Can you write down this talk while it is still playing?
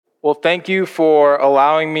Well, thank you for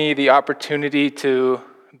allowing me the opportunity to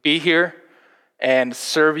be here and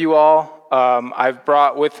serve you all. I've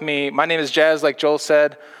brought with me, my name is Jazz, like Joel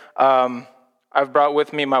said. I've brought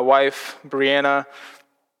with me my wife, Brianna,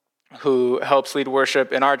 who helps lead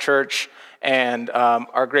worship in our church, and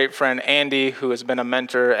our great friend, Andy, who has been a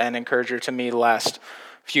mentor and encourager to me the last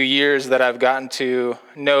few years that I've gotten to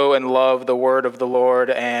know and love the word of the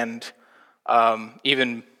Lord and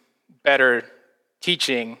even better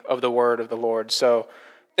teaching of the word of the Lord. So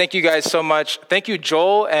thank you guys so much. Thank you,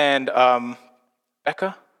 Joel and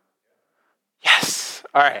Becca. Yes.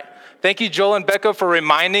 All right. Thank you, Joel and Becca, for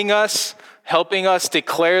reminding us, helping us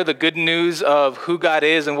declare the good news of who God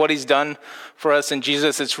is and what he's done for us in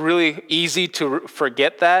Jesus. It's really easy to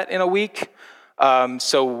forget that in a week.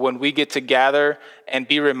 So when we get to gather and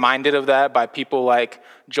be reminded of that by people like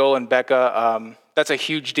Joel and Becca, that's a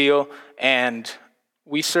huge deal. And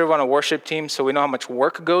we serve on a worship team, so we know how much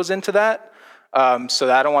work goes into that. So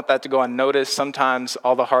that I don't want that to go unnoticed. Sometimes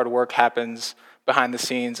all the hard work happens behind the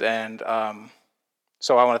scenes, and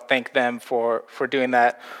so I want to thank them for doing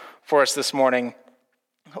that for us this morning.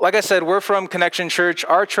 Like I said, we're from Connection Church.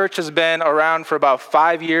 Our church has been around for about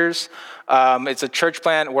 5 years. It's a church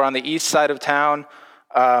plant. We're on the east side of town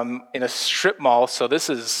in a strip mall, so this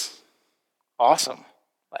is awesome.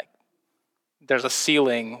 Like, there's a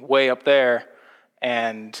ceiling way up there,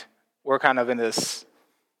 and we're kind of in this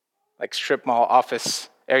like strip mall office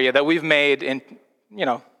area that we've made in,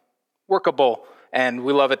 workable, and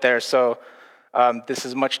we love it there. So this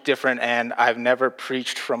is much different, and I've never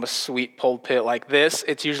preached from a sweet pulpit like this.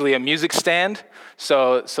 It's usually a music stand,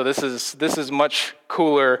 so this is much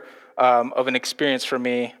cooler of an experience for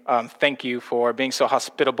me. Thank you for being so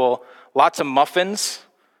hospitable. Lots of muffins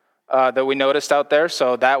that we noticed out there,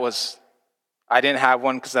 so I didn't have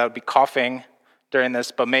one because I would be coughing during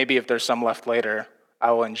this, but maybe if there's some left later,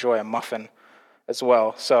 I will enjoy a muffin as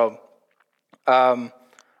well. So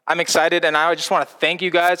I'm excited, and I just want to thank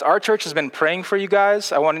you guys. Our church has been praying for you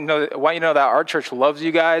guys. I want you to know that our church loves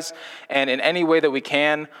you guys, and in any way that we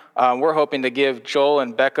can, we're hoping to give Joel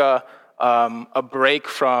and Becca a break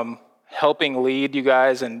from helping lead you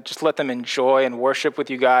guys and just let them enjoy and worship with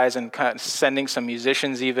you guys, and kind of sending some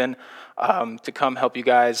musicians even to come help you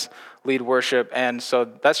guys lead worship. And so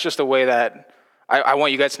that's just a way that I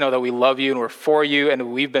want you guys to know that we love you and we're for you,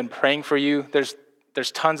 and we've been praying for you.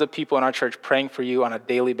 There's tons of people in our church praying for you on a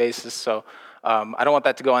daily basis, so I don't want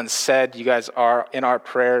that to go unsaid. You guys are in our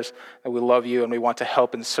prayers, and we love you, and we want to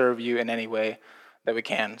help and serve you in any way that we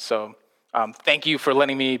can. So thank you for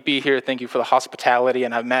letting me be here. Thank you for the hospitality,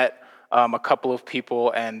 and I've met a couple of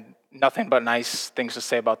people, and nothing but nice things to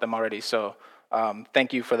say about them already, so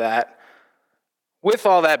thank you for that. With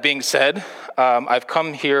all that being said, I've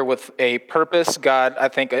come here with a purpose. God, I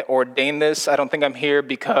think, ordained this. I don't think I'm here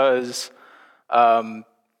because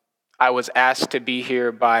I was asked to be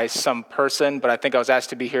here by some person, but I think I was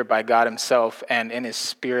asked to be here by God himself and in his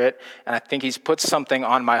spirit, and I think he's put something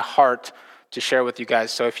on my heart to share with you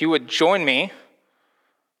guys. So if you would join me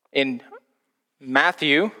in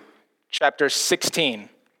Matthew chapter 16.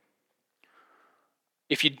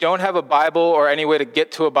 If you don't have a Bible or any way to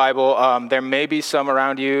get to a Bible, there may be some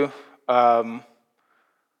around you. But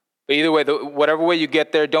either way, whatever way you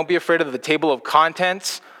get there, don't be afraid of the table of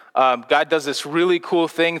contents. God does this really cool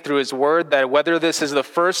thing through his word that whether this is the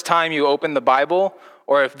first time you open the Bible,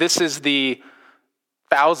 or if this is the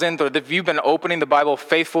 1000th, or if you've been opening the Bible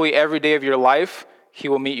faithfully every day of your life, he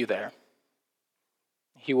will meet you there.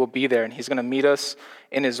 He will be there, and he's going to meet us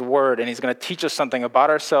in his word, and he's going to teach us something about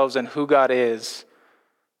ourselves and who God is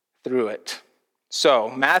through it. So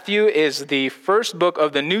Matthew is the first book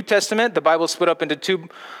of the New Testament. The Bible is split up into two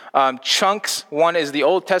chunks. One is the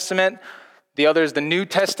Old Testament. The other is the New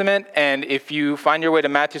Testament. And if you find your way to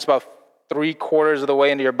Matthew, it's about 3/4 of the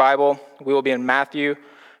way into your Bible. We will be in Matthew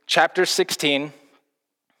chapter 16.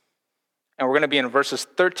 And we're going to be in verses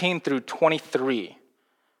 13 through 23.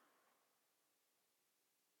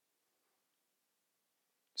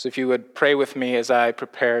 So if you would pray with me as I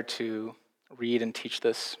prepare to read and teach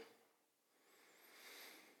this.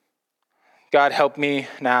 God, help me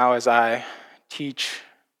now as I teach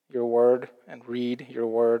your word and read your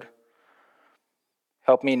word.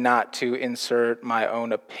 Help me not to insert my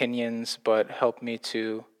own opinions, but help me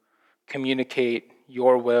to communicate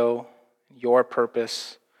your will, your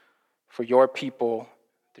purpose for your people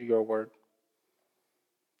through your word.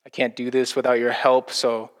 I can't do this without your help,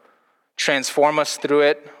 so transform us through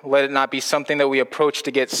it. Let it not be something that we approach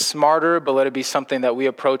to get smarter, but let it be something that we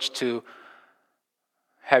approach to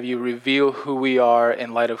have you reveal who we are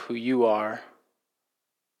in light of who you are.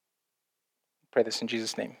 I pray this in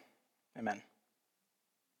Jesus' name. Amen.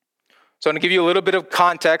 So I'm going to give you a little bit of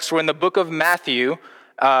context. We're in the book of Matthew.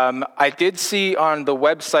 I did see on the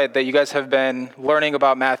website that you guys have been learning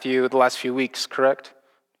about Matthew the last few weeks, correct?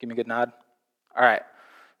 Give me a good nod. All right.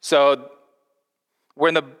 So we're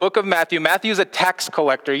in the book of Matthew. Matthew's a tax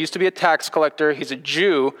collector. He used to be a tax collector. He's a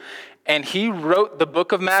Jew. And he wrote the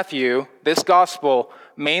book of Matthew, this gospel,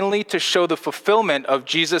 mainly to show the fulfillment of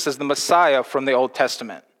Jesus as the Messiah from the Old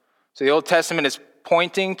Testament. So the Old Testament is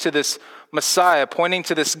pointing to this Messiah, pointing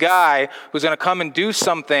to this guy who's going to come and do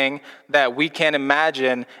something that we can't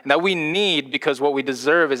imagine and that we need because what we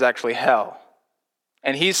deserve is actually hell.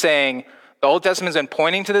 And he's saying the Old Testament's been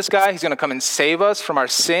pointing to this guy. He's going to come and save us from our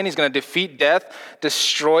sin. He's going to defeat death,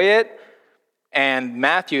 destroy it. And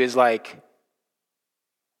Matthew is like,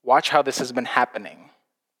 watch how this has been happening.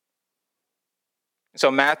 So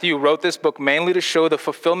Matthew wrote this book mainly to show the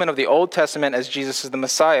fulfillment of the Old Testament as Jesus is the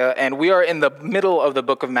Messiah. And we are in the middle of the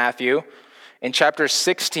book of Matthew in chapter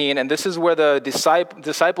 16. And this is where the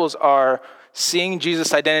disciples are seeing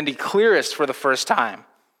Jesus' identity clearest for the first time.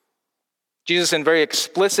 Jesus, in very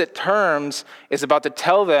explicit terms, is about to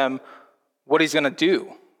tell them what he's going to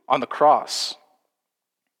do on the cross.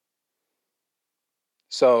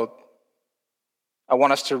 So I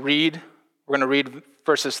want us to read. We're going to read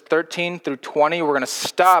verses 13 through 20. We're going to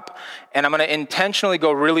stop, and I'm going to intentionally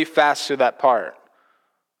go really fast through that part.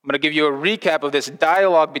 I'm going to give you a recap of this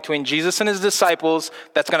dialogue between Jesus and his disciples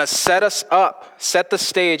that's going to set us up, set the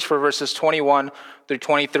stage for verses 21 through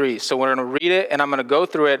 23. So we're going to read it, and I'm going to go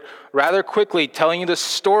through it rather quickly, telling you the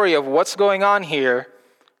story of what's going on here,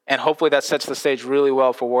 and hopefully that sets the stage really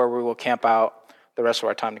well for where we will camp out the rest of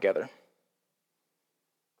our time together.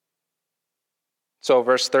 So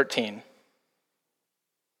verse 13.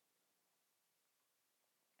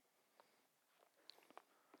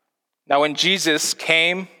 Now, when Jesus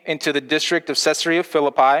came into the district of Caesarea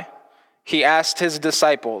Philippi, he asked his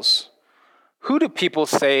disciples, "Who do people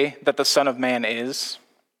say that the Son of Man is?"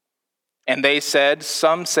 And they said,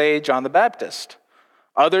 "Some say John the Baptist,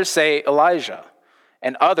 others say Elijah,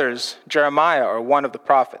 and others Jeremiah or one of the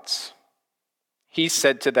prophets." He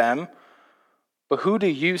said to them, "But who do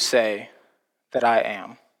you say that I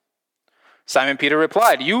am?" Simon Peter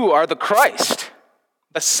replied, "You are the Christ,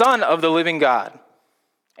 the Son of the living God."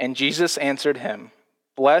 And Jesus answered him,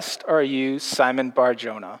 "Blessed are you, Simon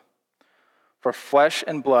Bar-Jonah, for flesh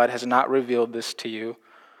and blood has not revealed this to you,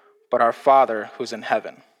 but our Father who's in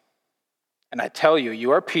heaven. And I tell you, you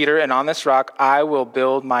are Peter, and on this rock I will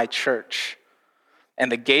build my church,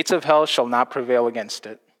 and the gates of hell shall not prevail against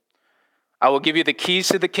it. I will give you the keys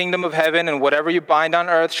to the kingdom of heaven, and whatever you bind on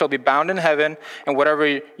earth shall be bound in heaven, and whatever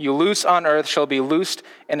you loose on earth shall be loosed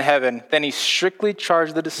in heaven." Then he strictly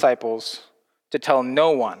charged the disciples to tell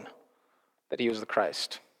no one that he was the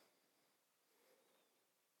Christ.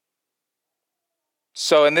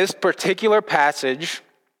 So in this particular passage,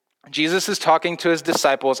 Jesus is talking to his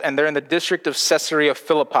disciples, and they're in the district of Caesarea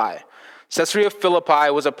Philippi. Caesarea Philippi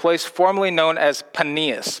was a place formerly known as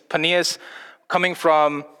Paneas. Paneas coming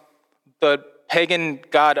from the pagan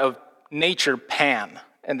god of nature, Pan.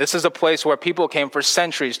 And this is a place where people came for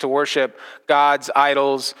centuries to worship gods,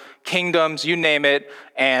 idols, kingdoms, you name it.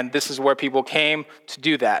 And this is where people came to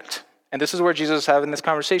do that. And this is where Jesus is having this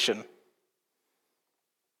conversation.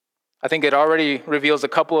 I think it already reveals a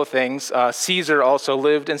couple of things. Caesar also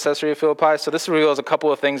lived in Caesarea Philippi. So this reveals a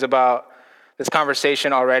couple of things about this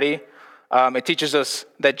conversation already. It teaches us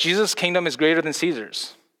that Jesus' kingdom is greater than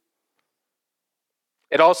Caesar's.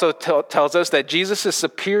 It also tells us that Jesus is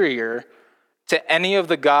superior to any of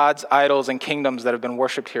the gods, idols, and kingdoms that have been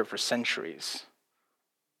worshipped here for centuries.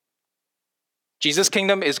 Jesus'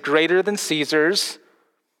 kingdom is greater than Caesar's.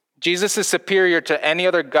 Jesus is superior to any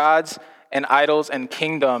other gods and idols and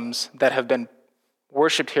kingdoms that have been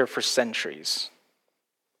worshipped here for centuries.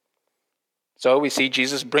 So we see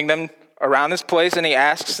Jesus bring them around this place, and he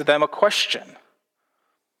asks them a question.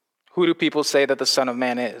 Who do people say that the Son of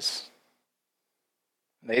Man is?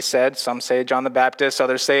 They said, some say John the Baptist,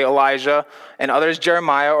 others say Elijah, and others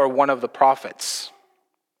Jeremiah or one of the prophets.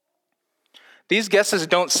 These guesses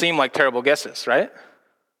don't seem like terrible guesses, right?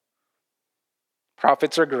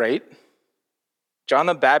 Prophets are great. John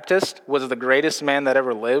the Baptist was the greatest man that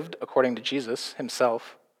ever lived, according to Jesus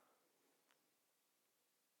himself.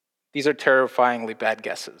 These are terrifyingly bad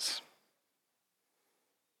guesses.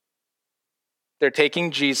 They're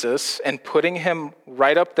taking Jesus and putting him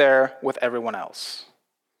right up there with everyone else.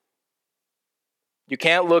 You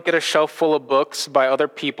can't look at a shelf full of books by other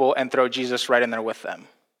people and throw Jesus right in there with them.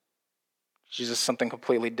 Jesus is something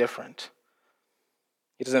completely different.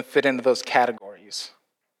 He doesn't fit into those categories.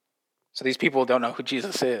 So these people don't know who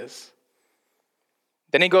Jesus is.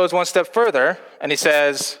 Then he goes one step further and he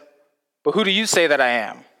says, But who do you say that I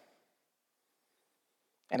am?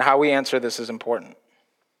 And how we answer this is important.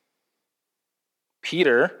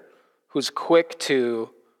 Peter, who's quick to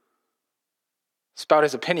spout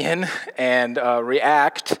his opinion and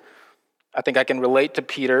react, I think I can relate to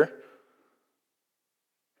Peter,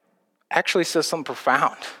 actually says something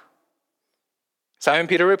profound. Simon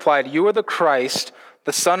Peter replied, "You are the Christ,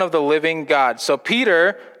 the Son of the living God." So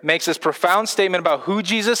Peter makes this profound statement about who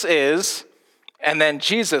Jesus is, and then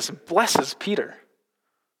Jesus blesses Peter.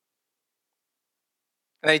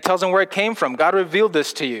 And then he tells him where it came from. God revealed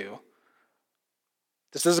this to you.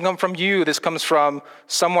 This doesn't come from you. This comes from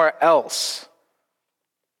somewhere else.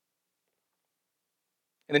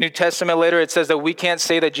 In the New Testament later, it says that we can't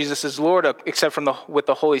say that Jesus is Lord except with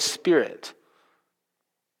the Holy Spirit.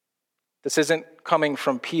 This isn't coming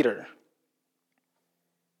from Peter.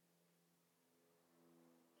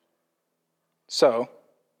 So,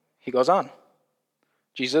 he goes on.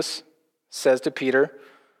 Jesus says to Peter,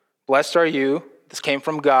 "Blessed are you. This came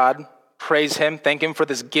from God. Praise him. Thank him for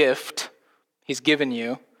this gift he's given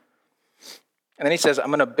you." And then he says, "I'm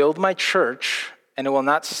going to build my church, and it will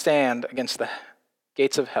not stand against the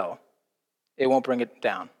gates of hell. It won't bring it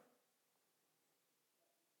down."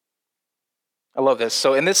 I love this.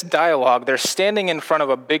 So in this dialogue, they're standing in front of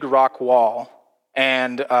a big rock wall,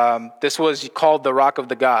 and this was called the Rock of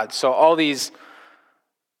the Gods. So all these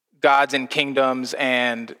gods and kingdoms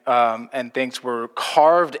and things were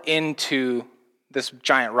carved into this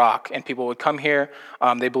giant rock, and people would come here.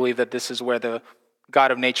 They believe that this is where the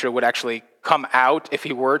God of nature would actually come out if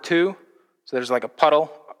he were to. So there's like a puddle.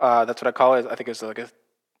 That's what I call it. I think it's like a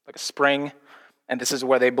spring, and this is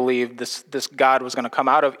where they believed this God was going to come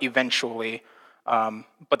out of eventually.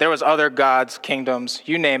 But there was other gods, kingdoms,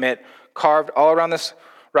 you name it, carved all around this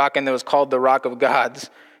rock, and it was called the Rock of Gods.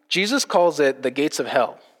 Jesus calls it the gates of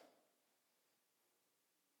hell.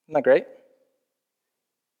 Isn't that great?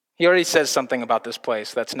 He already says something about this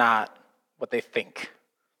place that's not what they think.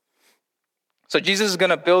 So Jesus is going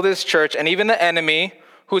to build his church, and even the enemy,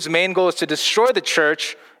 whose main goal is to destroy the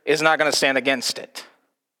church, is not going to stand against it.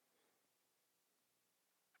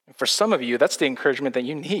 And for some of you, that's the encouragement that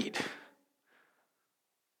you need.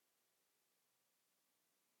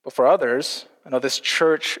 But for others, I know this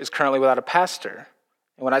church is currently without a pastor.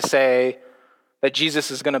 And when I say that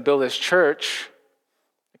Jesus is going to build his church,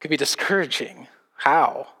 it could be discouraging.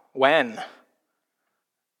 How? When?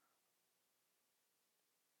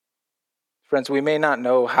 Friends, we may not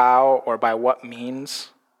know how or by what means.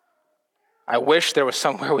 I wish there was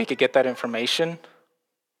somewhere we could get that information.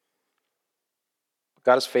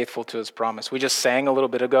 God is faithful to his promise. We just sang a little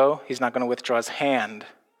bit ago, he's not going to withdraw his hand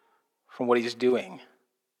from what he's doing.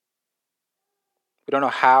 We don't know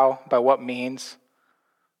how, by what means,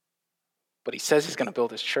 but he says he's going to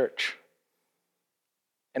build his church.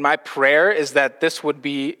 And my prayer is that this would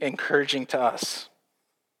be encouraging to us.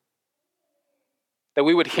 That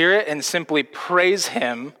we would hear it and simply praise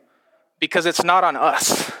him because it's not on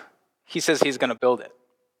us. He says he's going to build it.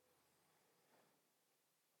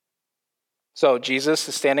 So Jesus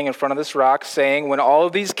is standing in front of this rock saying, when all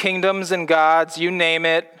of these kingdoms and gods, you name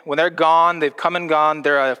it, when they're gone, they've come and gone,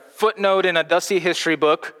 they're a footnote in a dusty history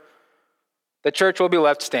book, the church will be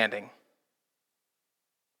left standing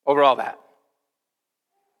over all that.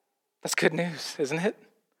 That's good news, isn't it?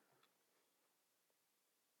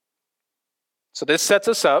 So this sets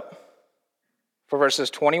us up for verses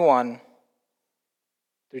 21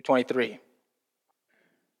 through 23.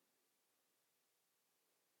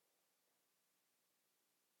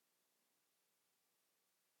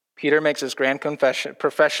 Peter makes this grand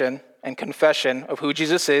profession of who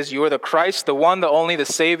Jesus is. You are the Christ, the one, the only, the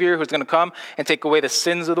Savior who's going to come and take away the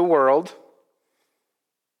sins of the world.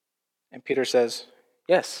 And Peter says,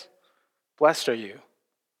 yes, blessed are you.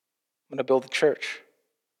 I'm going to build a church.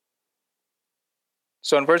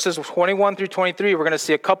 So in verses 21 through 23, we're going to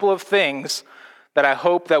see a couple of things that I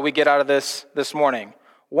hope that we get out of this morning.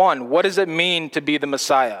 One, what does it mean to be the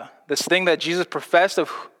Messiah? This thing that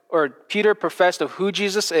Peter professed of who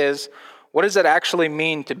Jesus is, what does it actually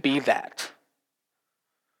mean to be that?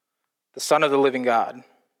 The Son of the living God,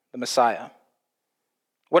 the Messiah.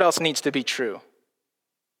 What else needs to be true?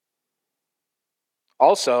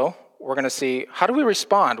 Also, we're going to see, how do we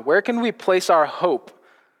respond? Where can we place our hope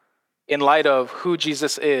in light of who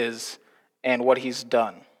Jesus is and what he's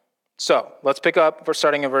done? So let's pick up, we're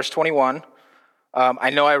starting in verse 21. I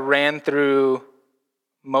know I ran through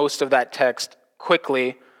most of that text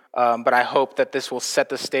quickly, but I hope that this will set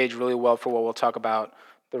the stage really well for what we'll talk about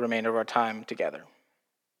the remainder of our time together.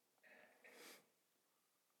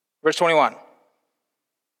 Verse 21.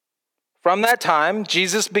 From that time,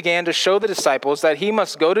 Jesus began to show the disciples that he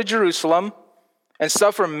must go to Jerusalem and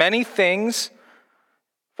suffer many things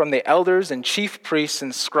from the elders and chief priests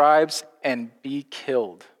and scribes and be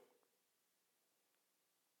killed.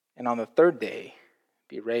 And on the third day,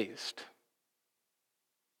 be raised.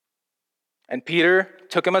 And Peter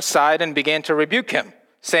took him aside and began to rebuke him,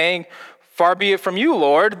 saying, "Far be it from you,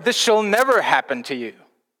 Lord, this shall never happen to you."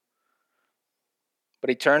 But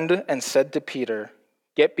he turned and said to Peter,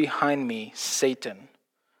 "Get behind me, Satan,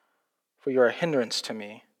 for you are a hindrance to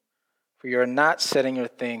me, for you are not setting your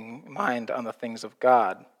mind on the things of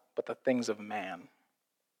God, but the things of man."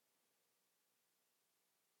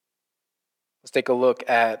 Let's take a look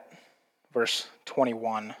at verse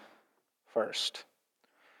 21 first.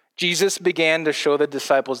 Jesus began to show the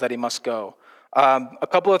disciples that he must go. A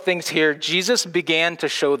couple of things here. Jesus began to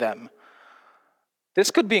show them.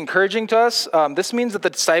 This could be encouraging to us. This means that the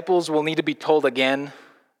disciples will need to be told again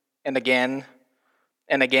and again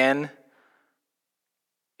and again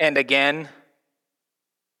and again.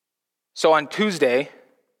 So on Tuesday,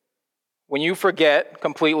 when you forget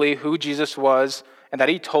completely who Jesus was and that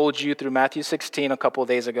he told you through Matthew 16 a couple of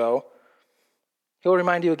days ago, he'll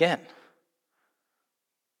remind you again.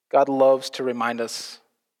 God loves to remind us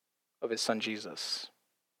of his son Jesus.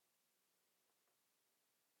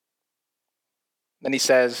 Then he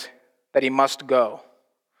says that he must go.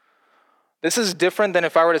 This is different than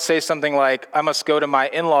if I were to say something like, "I must go to my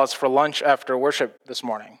in-laws for lunch after worship this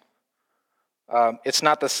morning." It's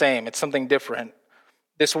not the same. It's something different.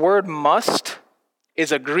 This word must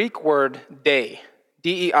is a Greek word dei,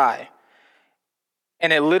 D-E-I,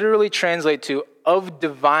 and it literally translates to of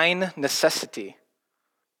divine necessity.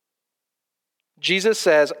 Jesus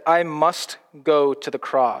says, "I must go to the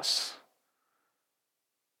cross."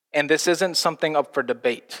 And this isn't something up for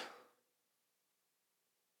debate.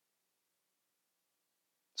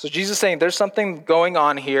 So Jesus is saying there's something going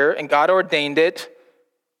on here, and God ordained it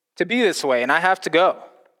to be this way, and I have to go.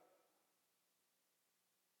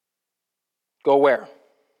 Go where?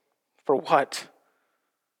 For what?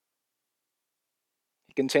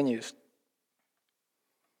 He continues.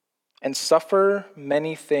 "And suffer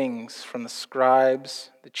many things from the scribes,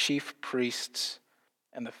 the chief priests,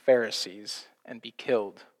 and the Pharisees, and be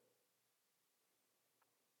killed."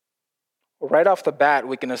 Well, right off the bat,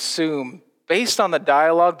 we can assume, based on the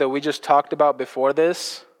dialogue that we just talked about before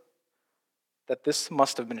this, that this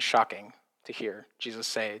must have been shocking to hear Jesus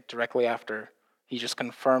say directly after he just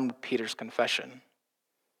confirmed Peter's confession.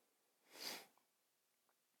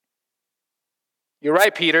 "You're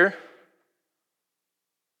right, Peter.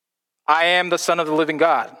 I am the Son of the living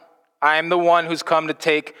God. I am the one who's come to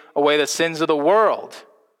take away the sins of the world.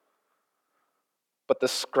 But the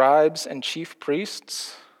scribes and chief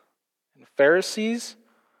priests and Pharisees,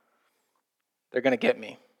 they're going to get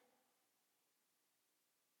me."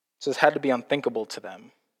 So this had to be unthinkable to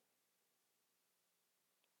them.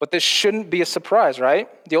 But this shouldn't be a surprise,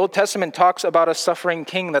 right? The Old Testament talks about a suffering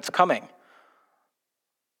king that's coming.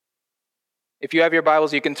 If you have your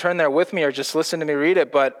Bibles, you can turn there with me or just listen to me read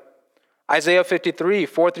it. But Isaiah 53,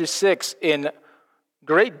 4-6, in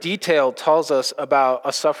great detail tells us about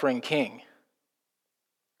a suffering king.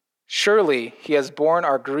 "Surely he has borne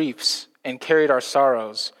our griefs and carried our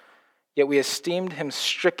sorrows, yet we esteemed him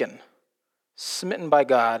stricken, smitten by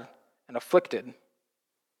God, and afflicted.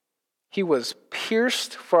 He was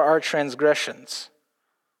pierced for our transgressions."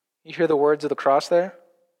 You hear the words of the cross there?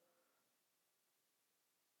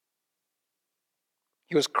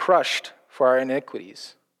 "He was crushed for our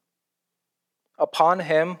iniquities. Upon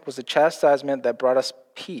him was the chastisement that brought us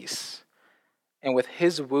peace, and with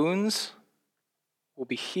his wounds will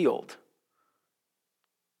be healed.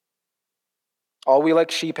 All we like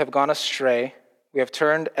sheep have gone astray. We have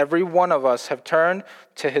turned, every one of us have turned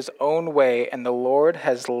to his own way, and the Lord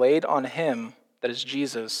has laid on him," that is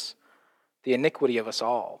Jesus, "the iniquity of us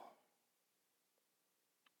all."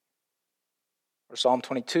 Or Psalm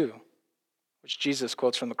 22, which Jesus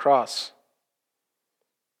quotes from the cross.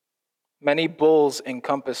 "Many bulls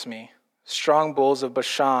encompass me. Strong bulls of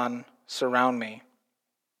Bashan surround me.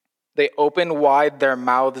 They open wide their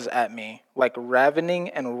mouths at me like ravening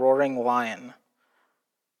and roaring lion."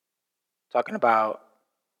 Talking about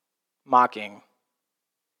mocking,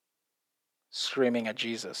 screaming at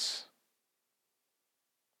Jesus.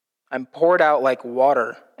 "I'm poured out like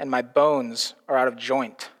water, and my bones are out of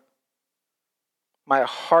joint. My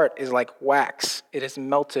heart is like wax. It is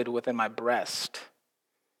melted within my breast.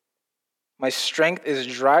 My strength is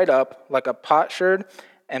dried up like a potsherd,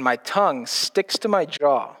 and my tongue sticks to my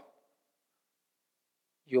jaw.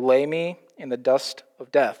 You lay me in the dust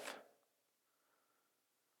of death.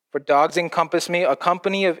 For dogs encompass me, a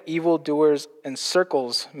company of evildoers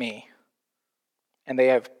encircles me, and they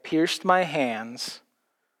have pierced my hands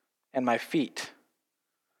and my feet.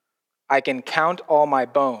 I can count all my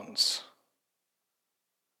bones.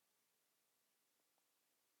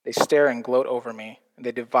 They stare and gloat over me, and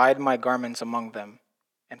they divide my garments among them,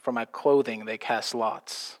 and for my clothing they cast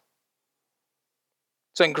lots.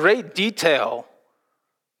 So in great detail,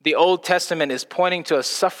 the Old Testament is pointing to a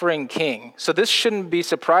suffering king. So this shouldn't be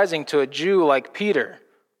surprising to a Jew like Peter,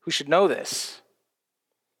 who should know this.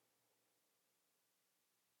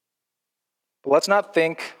 But let's not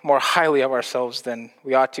think more highly of ourselves than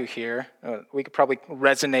we ought to here. We could probably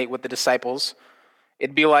resonate with the disciples.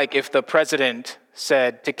 It'd be like if the president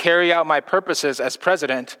said, to carry out my purposes as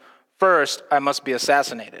president, first I must be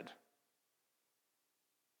assassinated.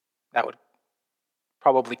 That would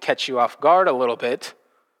probably catch you off guard a little bit.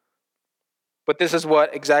 But this is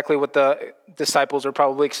exactly what the disciples are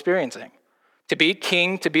probably experiencing. To be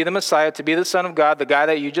king, to be the Messiah, to be the Son of God, the guy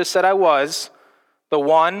that you just said I was, the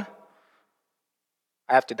one,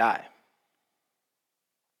 I have to die.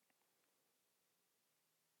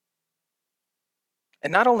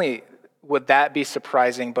 And not only would that be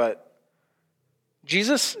surprising, but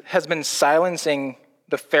Jesus has been silencing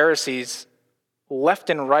the Pharisees left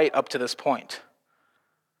and right up to this point.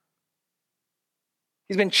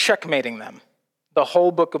 He's been checkmating them. The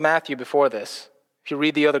whole book of Matthew before this. If you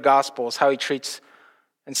read the other Gospels, how he treats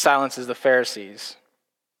and silences the Pharisees.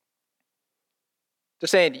 They're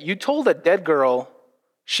saying, you told a dead girl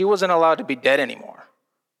she wasn't allowed to be dead anymore.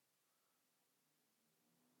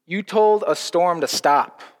 You told a storm to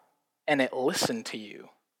stop, and it listened to you.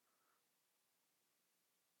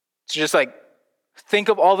 So just think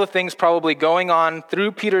of all the things probably going on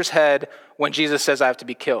through Peter's head when Jesus says, I have to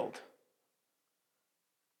be killed.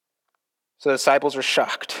 So the disciples are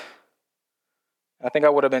shocked. I think I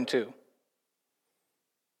would have been too.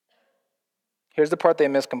 Here's the part they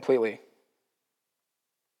missed completely.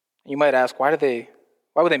 You might ask, why would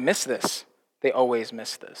they miss this? They always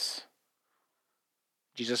miss this.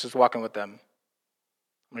 Jesus is walking with them.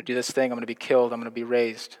 I'm going to do this thing, I'm going to be killed, I'm going to be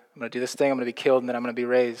raised. I'm going to do this thing, I'm going to be killed, and then I'm going to be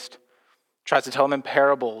raised. Tries to tell them in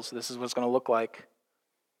parables, this is what it's going to look like.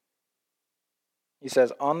 He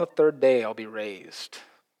says, on the third day I'll be raised.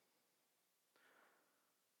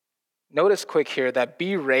 Notice quick here that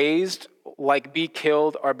be raised, like be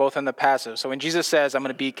killed, are both in the passive. So when Jesus says, I'm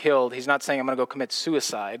going to be killed, he's not saying I'm going to go commit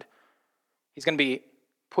suicide. He's going to be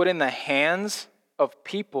put in the hands of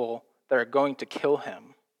people that are going to kill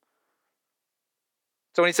him.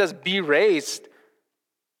 So when he says be raised,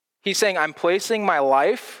 he's saying I'm placing my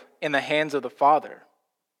life in the hands of the Father.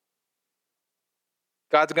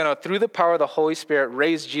 God's going to, through the power of the Holy Spirit,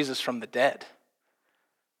 raise Jesus from the dead.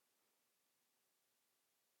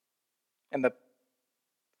 And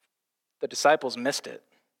the disciples missed it.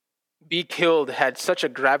 Be killed had such a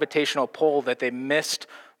gravitational pull that they missed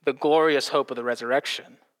the glorious hope of the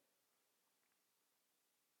resurrection.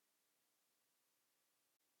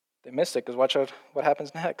 They missed it because watch out what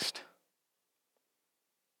happens next.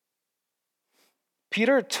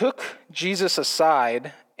 Peter took Jesus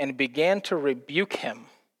aside and began to rebuke him,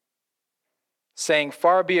 saying,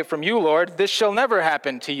 far be it from you, Lord, this shall never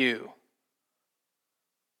happen to you.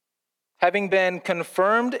 Having been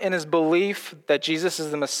confirmed in his belief that Jesus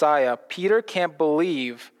is the Messiah, Peter can't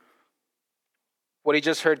believe what he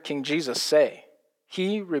just heard King Jesus say.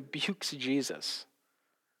 He rebukes Jesus.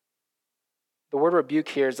 The word rebuke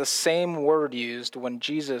here is the same word used when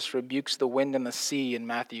Jesus rebukes the wind and the sea in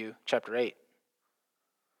Matthew chapter 8.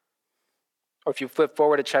 Or if you flip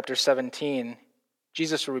forward to chapter 17,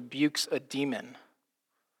 Jesus rebukes a demon.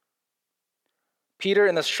 Peter,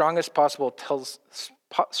 in the strongest possible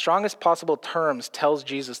terms, tells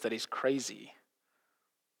Jesus that he's crazy.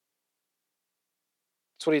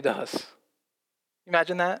 That's what he does.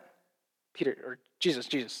 Imagine that? Peter, or Jesus,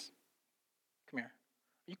 come here.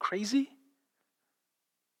 Are you crazy?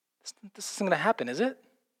 This isn't going to happen, is it?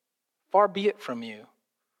 Far be it from you.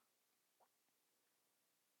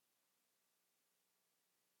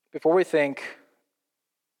 Before we think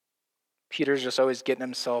Peter's just always getting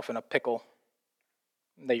himself in a pickle,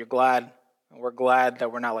 that you're glad, and we're glad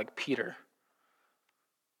that we're not like Peter,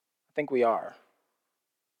 I think we are.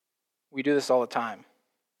 We do this all the time.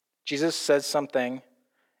 Jesus says something,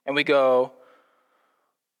 and we go,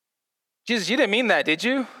 Jesus, you didn't mean that, did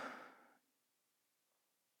you?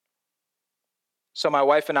 So my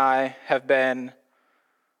wife and I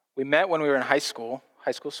we met when we were in high school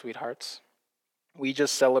sweethearts. We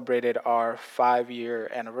just celebrated our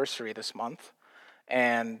 5-year anniversary this month.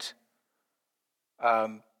 And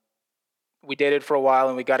we dated for a while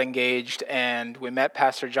and we got engaged, and we met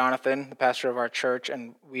Pastor Jonathan, the pastor of our church,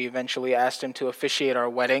 and we eventually asked him to officiate our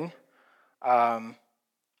wedding.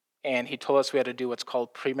 And he told us we had to do what's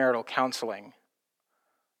called premarital counseling.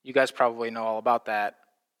 You guys probably know all about that.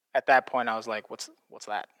 At that point, I was like, "What's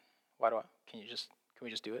that? Can we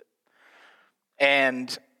just do it?"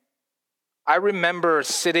 And I remember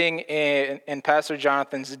sitting in Pastor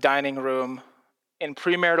Jonathan's dining room in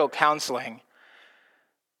premarital counseling,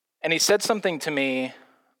 and he said something to me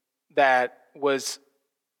that was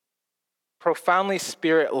profoundly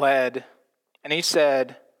spirit-led, and he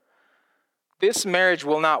said, "This marriage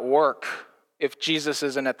will not work if Jesus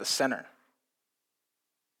isn't at the center."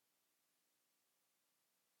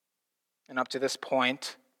 And up to this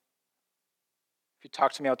point, if you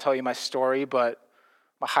talk to me, I'll tell you my story, but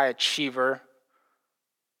I'm a high achiever.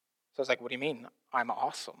 So I was like, "What do you mean? I'm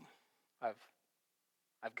awesome.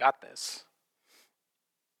 I've got this."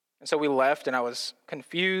 And so we left, and I was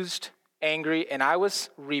confused, angry, and I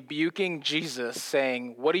was rebuking Jesus,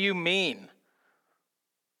 saying, "What do you mean?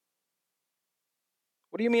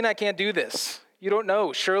 What do you mean I can't do this? You don't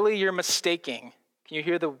know. Surely you're mistaking." Can you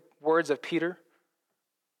hear the words of Peter?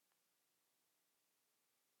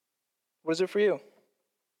 What is it for you?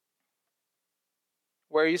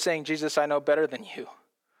 Where are you saying, "Jesus, I know better than you"?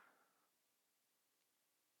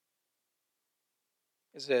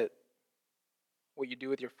 Is it what you do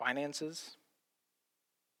with your finances?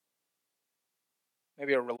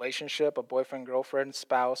 Maybe a relationship, a boyfriend, girlfriend,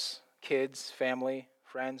 spouse, kids, family,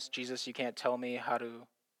 friends. "Jesus, you can't tell me how to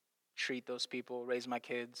treat those people, raise my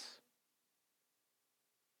kids"?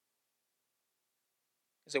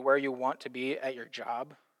 Is it where you want to be at your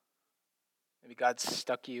job? Maybe God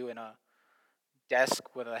stuck you in a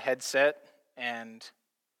desk with a headset and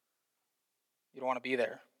you don't want to be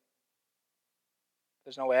there.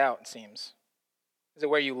 There's no way out, it seems. Is it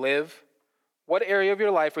where you live? What area of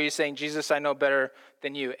your life are you saying, "Jesus, I know better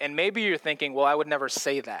than you"? And maybe you're thinking, "Well, I would never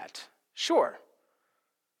say that." Sure.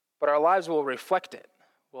 But our lives will reflect it,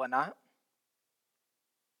 will it not?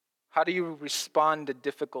 How do you respond to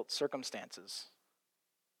difficult circumstances?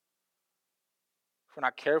 If we're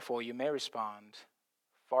not careful, you may respond,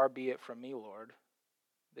 "Far be it from me, Lord.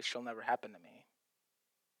 This shall never happen to me."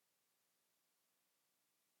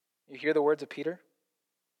 You hear the words of Peter?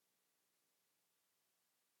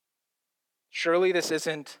 Surely this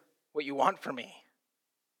isn't what you want for me.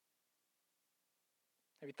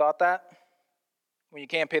 Have you thought that? When you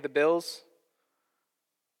can't pay the bills?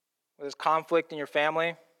 When there's conflict in your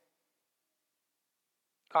family?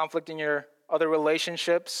 Conflict in your other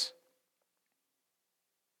relationships?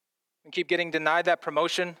 And keep getting denied that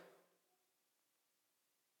promotion?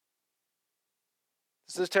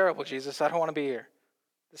 "This is terrible, Jesus. I don't want to be here.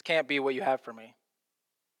 This can't be what you have for me."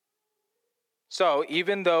 So,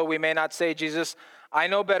 even though we may not say, "Jesus, I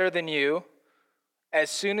know better than you," as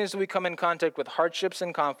soon as we come in contact with hardships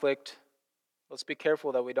and conflict, let's be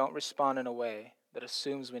careful that we don't respond in a way that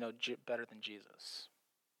assumes we know better than Jesus.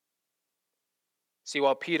 See,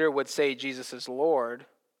 while Peter would say Jesus is Lord,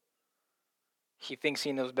 he thinks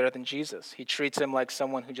he knows better than Jesus. He treats him like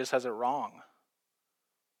someone who just has it wrong.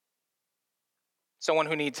 Someone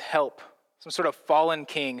who needs help. Some sort of fallen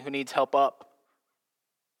king who needs help up.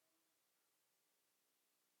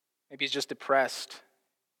 Maybe he's just depressed.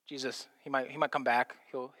 Jesus, he might come back.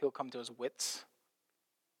 He'll come to his wits.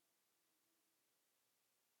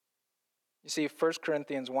 You see, 1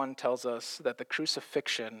 Corinthians 1 tells us that the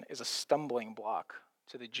crucifixion is a stumbling block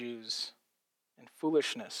to the Jews and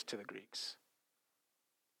foolishness to the Greeks.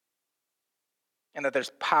 And that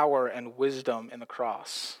there's power and wisdom in the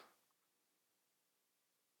cross.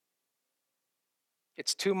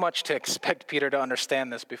 It's too much to expect Peter to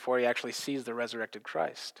understand this before he actually sees the resurrected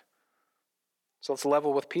Christ. So let's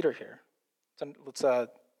level with Peter here. Let's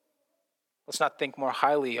not think more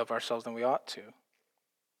highly of ourselves than we ought to.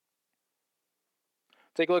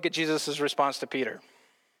 Take a look at Jesus' response to Peter.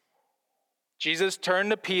 Jesus turned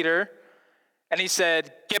to Peter and he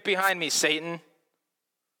said, "Get behind me, Satan."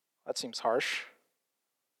 That seems harsh.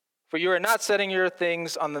 "For you are not setting your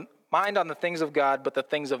mind on the things of God, but the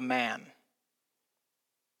things of man."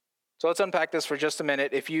 So let's unpack this for just a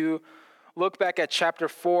minute. If you look back at chapter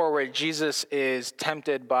 4, where Jesus is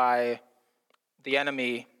tempted by the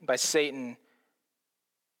enemy, by Satan,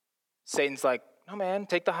 Satan's like, "No, man,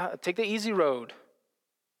 take the easy road.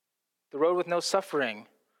 The road with no suffering.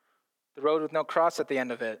 The road with no cross at the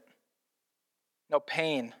end of it. No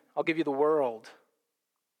pain. I'll give you the world."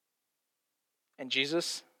 And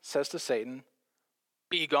Jesus says to Satan,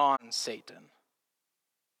 "Be gone, Satan."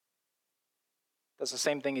 That's the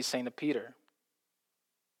same thing he's saying to Peter.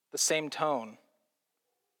 The same tone.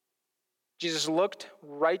 Jesus looked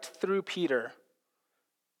right through Peter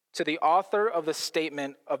to the author of the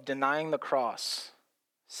statement of denying the cross,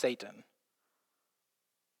 Satan,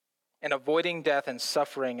 and avoiding death and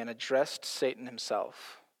suffering, and addressed Satan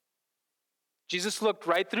himself. Jesus looked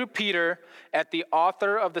right through Peter at the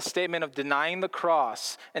author of the statement of denying the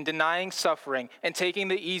cross and denying suffering and taking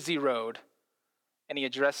the easy road, and he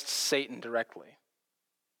addressed Satan directly.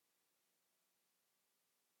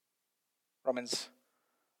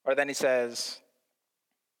 Then he says,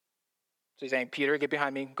 so he's saying, Peter, get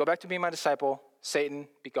behind me, go back to being my disciple, Satan,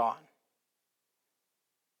 be gone.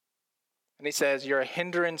 And he says, you're a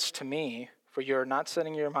hindrance to me, for you're not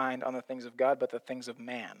setting your mind on the things of God, but the things of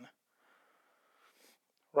man.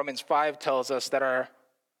 Romans 5 tells us that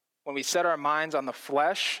when we set our minds on the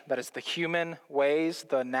flesh, that is the human ways,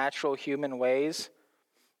 the natural human ways,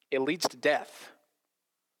 it leads to death.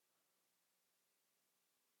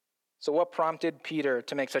 So what prompted Peter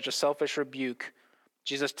to make such a selfish rebuke?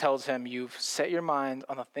 Jesus tells him, you've set your mind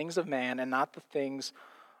on the things of man and not the things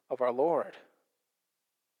of our Lord.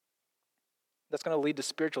 That's going to lead to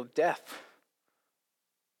spiritual death.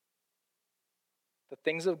 The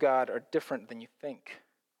things of God are different than you think,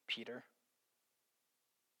 Peter.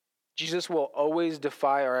 Jesus will always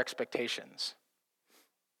defy our expectations.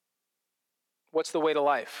 What's the way to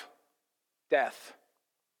life? Death.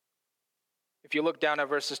 If you look down at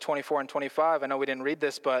verses 24 and 25, I know we didn't read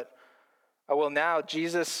this, but I will now.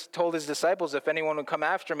 Jesus told his disciples, if anyone would come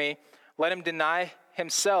after me, let him deny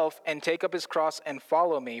himself and take up his cross and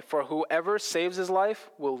follow me. For whoever saves his life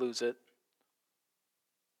will lose it.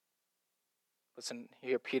 Listen, you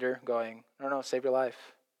hear Peter going, no, save your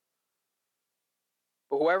life.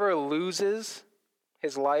 But whoever loses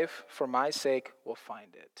his life for my sake will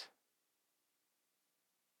find it.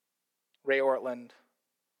 Ray Ortland,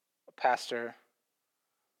 a pastor,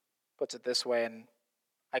 puts it this way, and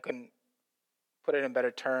I couldn't put it in better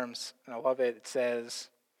terms, and I love it. It says,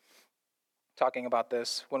 talking about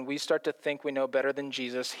this, when we start to think we know better than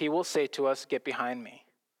Jesus, he will say to us, get behind me.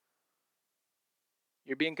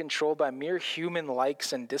 You're being controlled by mere human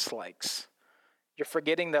likes and dislikes. You're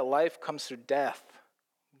forgetting that life comes through death,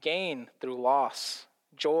 gain through loss,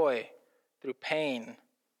 joy through pain,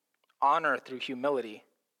 honor through humility.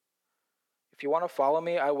 If you want to follow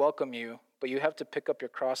me, I welcome you, but you have to pick up your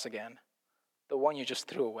cross again, the one you just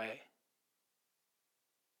threw away.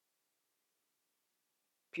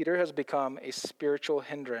 Peter has become a spiritual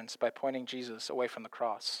hindrance by pointing Jesus away from the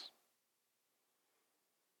cross.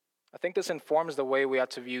 I think this informs the way we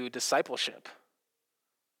ought to view discipleship.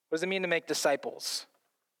 What does it mean to make disciples?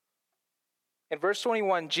 In verse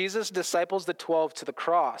 21, Jesus disciples the 12 to the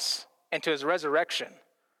cross and to his resurrection.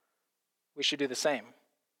 We should do the same.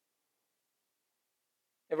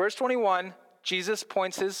 In verse 21, Jesus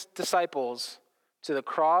points his disciples to the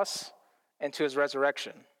cross and to his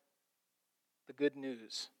resurrection. The good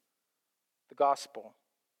news, the gospel.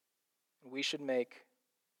 And we should make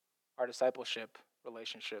our discipleship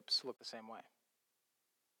relationships look the same way.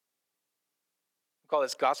 We call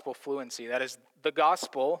this gospel fluency. That is the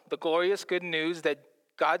gospel, the glorious good news that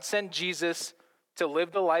God sent Jesus to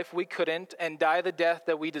live the life we couldn't and die the death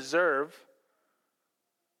that we deserve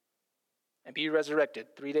and be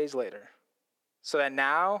resurrected 3 days later. So that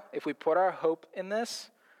now, if we put our hope in this,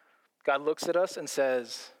 God looks at us and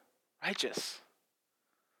says, righteous,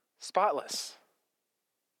 spotless,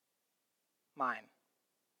 mine.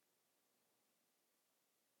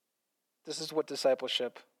 This is what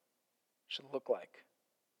discipleship should look like.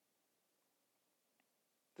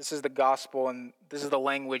 This is the gospel, and this is the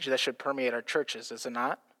language that should permeate our churches, is it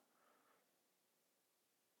not?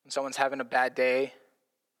 When someone's having a bad day,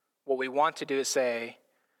 what we want to do is say,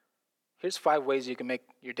 here's 5 ways you can make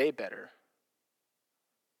your day better,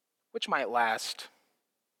 which might last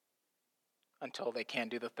until they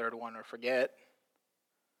can't do the third one or forget.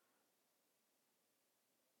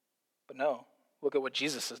 But no, look at what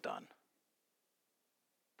Jesus has done.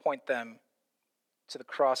 Point them to the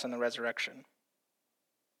cross and the resurrection.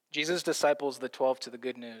 Jesus disciples the 12 to the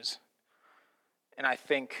good news, and I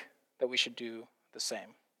think that we should do the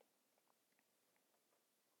same.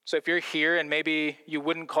 So if you're here and maybe you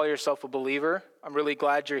wouldn't call yourself a believer, I'm really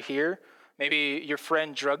glad you're here. Maybe your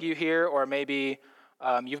friend drug you here, or maybe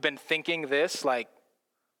you've been thinking this, like,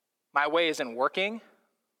 my way isn't working.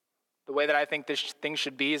 The way that I think this thing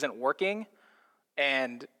should be isn't working,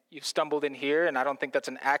 and you've stumbled in here, and I don't think that's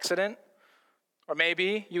an accident. Or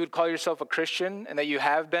maybe you would call yourself a Christian and that you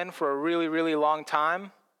have been for a really, really long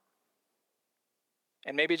time,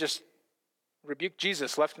 and maybe just rebuke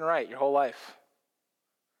Jesus left and right your whole life.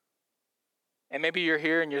 And maybe you're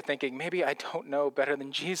here and you're thinking, maybe I don't know better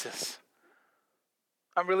than Jesus.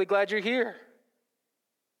 I'm really glad you're here.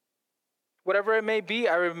 Whatever it may be,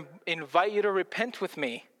 I invite you to repent with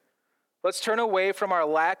me. Let's turn away from our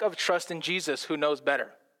lack of trust in Jesus, who knows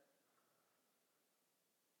better.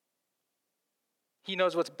 He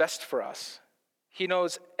knows what's best for us. He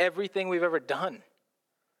knows everything we've ever done.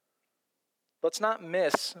 Let's not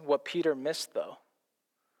miss what Peter missed, though.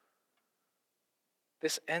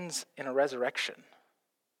 This ends in a resurrection.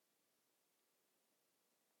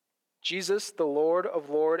 Jesus, the Lord of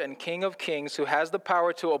Lords and King of Kings, who has the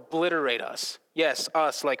power to obliterate us. Yes,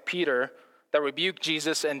 us, like Peter, that rebuke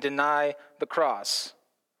Jesus and deny the cross.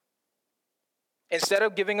 Instead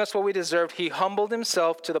of giving us what we deserved, he humbled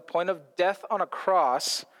himself to the point of death on a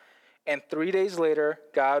cross, and 3 days later,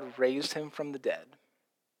 God raised him from the dead.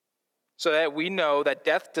 So that we know that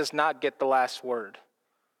death does not get the last word.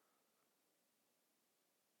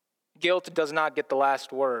 Guilt does not get the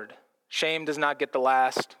last word. Shame does not get the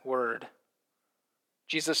last word.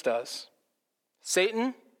 Jesus does.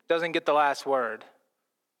 Satan doesn't get the last word.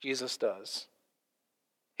 Jesus does.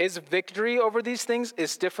 His victory over these things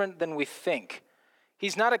is different than we think.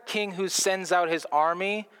 He's not a king who sends out his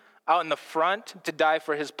army out in the front to die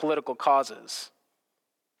for his political causes.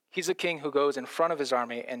 He's a king who goes in front of his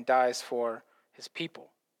army and dies for his people.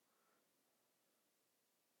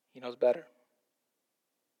 He knows better.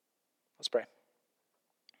 Let's pray.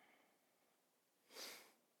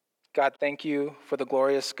 God, thank you for the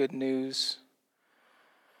glorious good news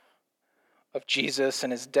of Jesus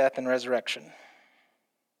and his death and resurrection.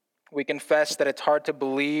 We confess that it's hard to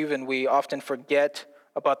believe, and we often forget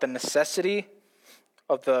about the necessity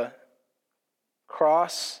of the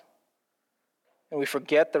cross, and we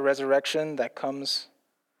forget the resurrection that comes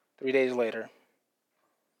 3 days later.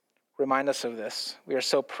 Remind us of this. We are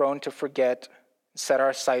so prone to forget and set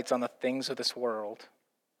our sights on the things of this world.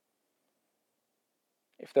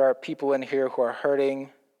 If there are people in here who are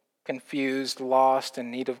hurting, confused, lost,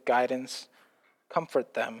 in need of guidance,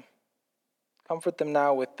 comfort them. Comfort them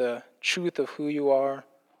now with the truth of who you are,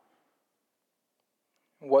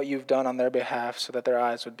 what you've done on their behalf, so that their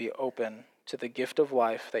eyes would be open to the gift of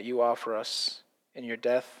life that you offer us in your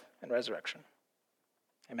death and resurrection.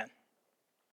 Amen.